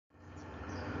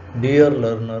Dear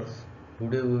learners,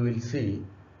 today we will see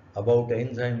about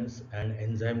enzymes and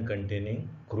enzyme containing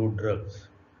crude drugs.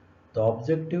 The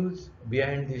objectives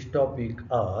behind this topic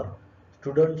are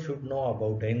students should know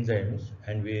about enzymes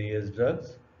and various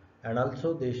drugs, and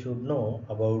also they should know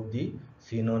about the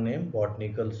synonym,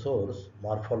 botanical source,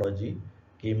 morphology,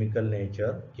 chemical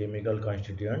nature, chemical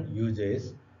constituent,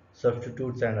 uses,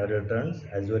 substitutes and adulterants,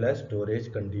 as well as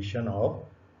storage condition of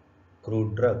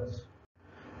crude drugs.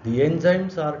 The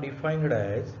enzymes are defined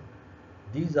as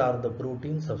these are the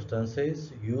protein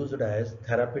substances used as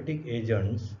therapeutic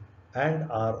agents and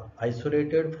are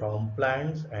isolated from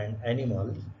plants and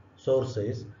animals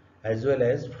sources as well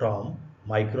as from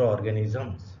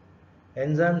microorganisms.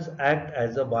 Enzymes act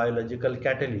as a biological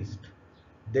catalyst.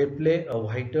 They play a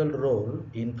vital role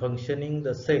in functioning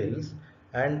the cells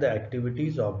and the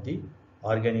activities of the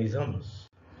organisms.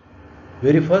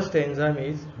 Very first enzyme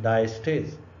is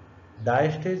diastase.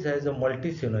 Diastase has a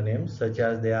multi-synonym such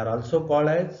as they are also called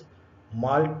as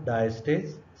malt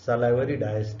diastase, salivary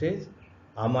diastase,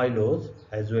 amylose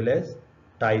as well as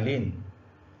ptyalin.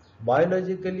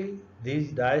 Biologically, this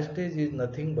diastase is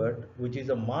nothing but which is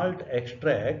a malt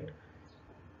extract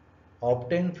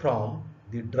obtained from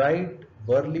the dried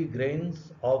barley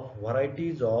grains of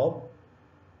varieties of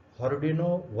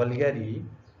Hordeino vulgare.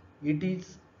 It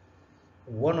is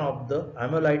one of the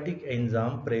amylolytic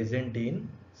enzyme present in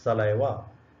saliva,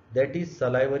 that is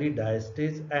salivary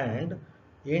diastase, and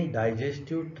in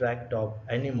digestive tract of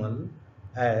animal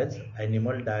as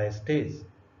animal diastase,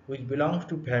 which belongs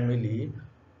to family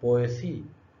Poaceae.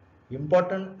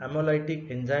 Important amylolytic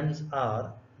enzymes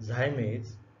are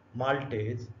zymase,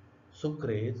 maltase,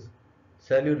 sucrase,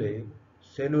 cellulase,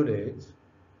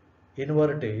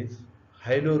 invertase,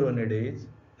 hyaluronidase,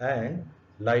 and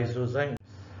lysozyme.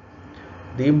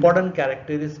 The important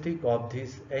characteristic of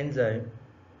this enzyme,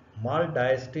 malt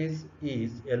diastase,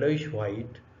 is yellowish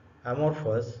white,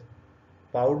 amorphous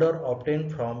powder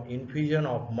obtained from infusion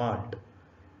of malt.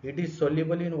 It is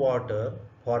soluble in water,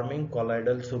 forming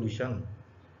colloidal solution.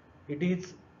 It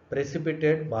is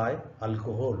precipitated by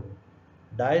alcohol.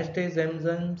 Diastase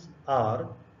enzymes are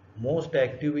most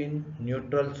active in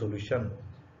neutral solution.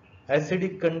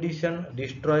 Acidic condition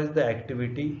destroys the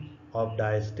activity of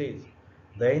diastase.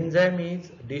 The enzyme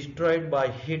is destroyed by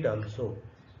heat also.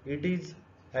 It is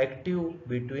active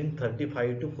between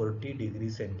 35 to 40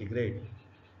 degrees centigrade.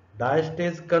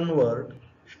 Diastase convert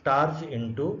starch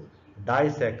into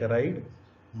disaccharide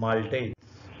maltase.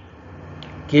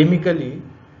 Chemically,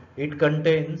 it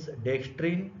contains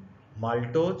dextrin,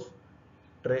 maltose,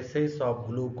 traces of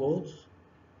glucose,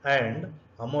 and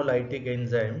amolytic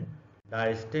enzyme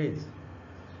diastase.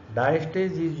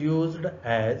 Diastase is used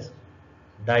as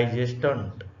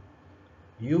digestant,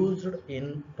 used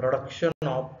in production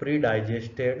of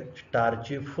pre-digested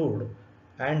starchy food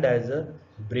and as a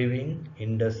brewing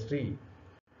industry.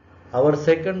 Our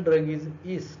second drug is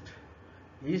yeast.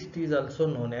 Yeast is also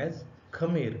known as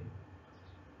khamir.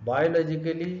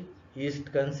 Biologically,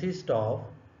 yeast consists of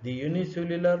the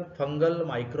unicellular fungal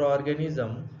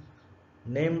microorganism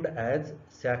named as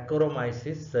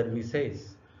Saccharomyces cerevisiae,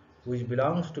 which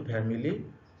belongs to family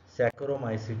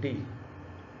Saccharomycete.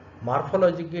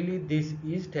 Morphologically, this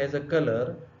yeast has a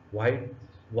color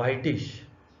whitish,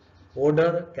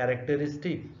 odor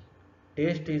characteristic,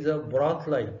 taste is a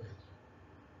broth-like,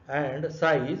 and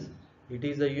size, it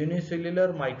is a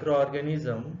unicellular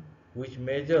microorganism which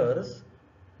measures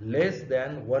less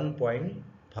than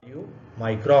 1.5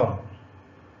 micron.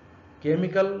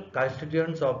 Chemical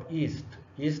constituents of yeast.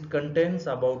 Yeast contains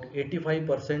about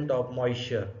 85% of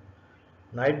moisture,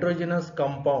 nitrogenous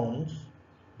compounds,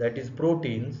 that is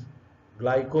proteins,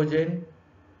 glycogen,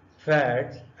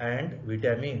 fats and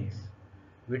vitamins.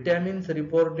 Vitamins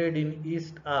reported in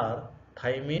yeast are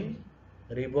thiamine,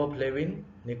 riboflavin,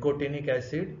 nicotinic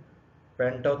acid,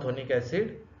 pantothenic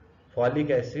acid,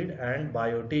 folic acid and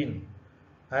biotin.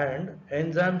 And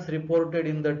enzymes reported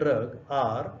in the drug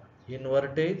are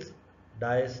invertase,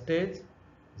 diastase,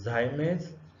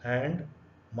 zymase and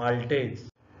maltase.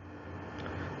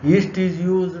 Yeast is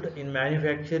used in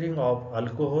manufacturing of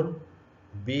alcohol,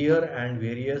 beer and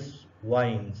various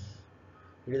wines.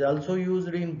 It is also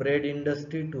used in bread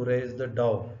industry to raise the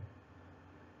dough.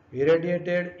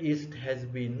 Irradiated yeast has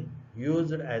been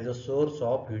used as a source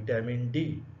of vitamin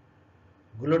D.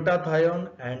 Glutathione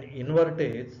and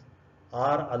invertase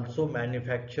are also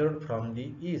manufactured from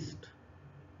the yeast.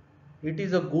 It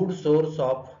is a good source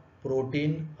of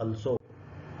protein also.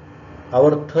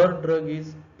 Our third drug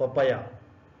is papaya.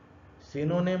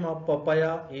 Synonym of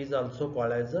papaya is also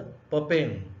called as a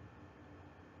papain.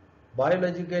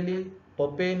 Biologically,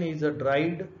 papain is a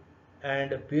dried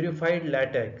and purified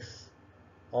latex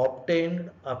obtained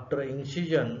after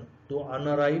incision to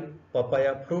unripe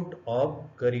papaya fruit of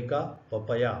Carica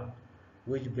papaya,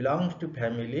 which belongs to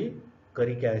family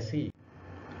Caricaceae.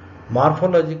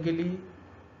 Morphologically,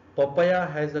 papaya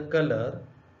has a color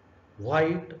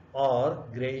white or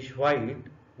grayish white,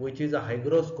 which is a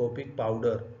hygroscopic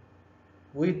powder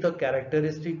with a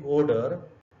characteristic odor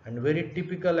and very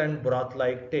typical and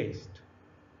broth-like taste.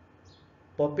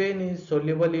 Papain is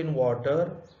soluble in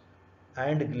water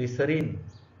and glycerin,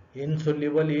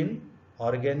 insoluble in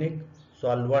organic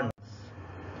solvents.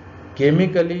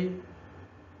 Chemically,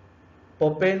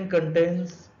 papain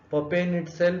contains papain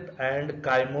itself and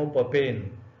chymopapain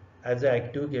as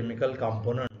active chemical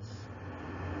components.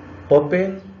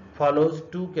 Papain follows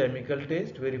two chemical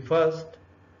tests. Very first,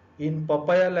 in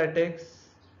papaya latex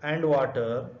and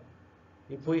water,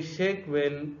 if we shake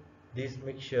well this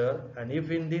mixture, and if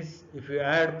you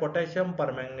add potassium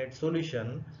permanganate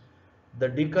solution, the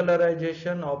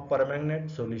decolorization of permanganate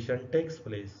solution takes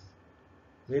place.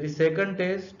 Very second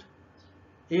test,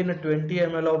 in 20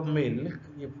 ml of milk,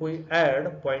 if we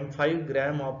add 0.5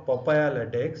 gram of papaya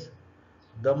latex,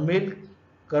 the milk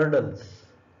curdles.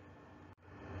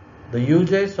 The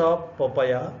uses of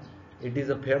papaya: it is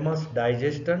a famous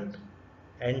digestant,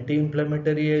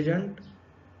 anti-inflammatory agent,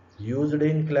 used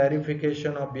in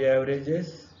clarification of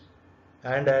beverages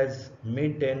and as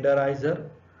meat tenderizer,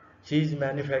 cheese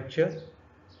manufacture.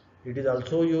 It is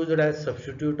also used as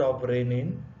substitute of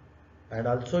renin and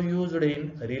also used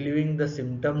in relieving the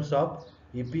symptoms of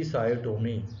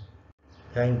episiotomy.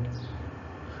 Thank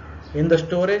you. In the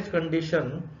storage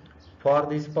condition for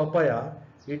this papaya,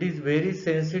 it is very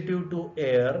sensitive to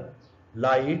air,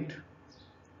 light,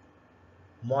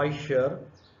 moisture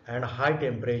and high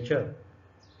temperature.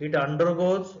 It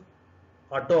undergoes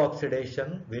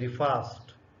auto-oxidation very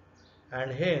fast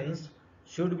and hence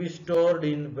should be stored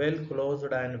in well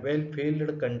closed and well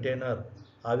filled container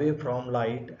away from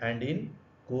light and in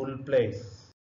cool place.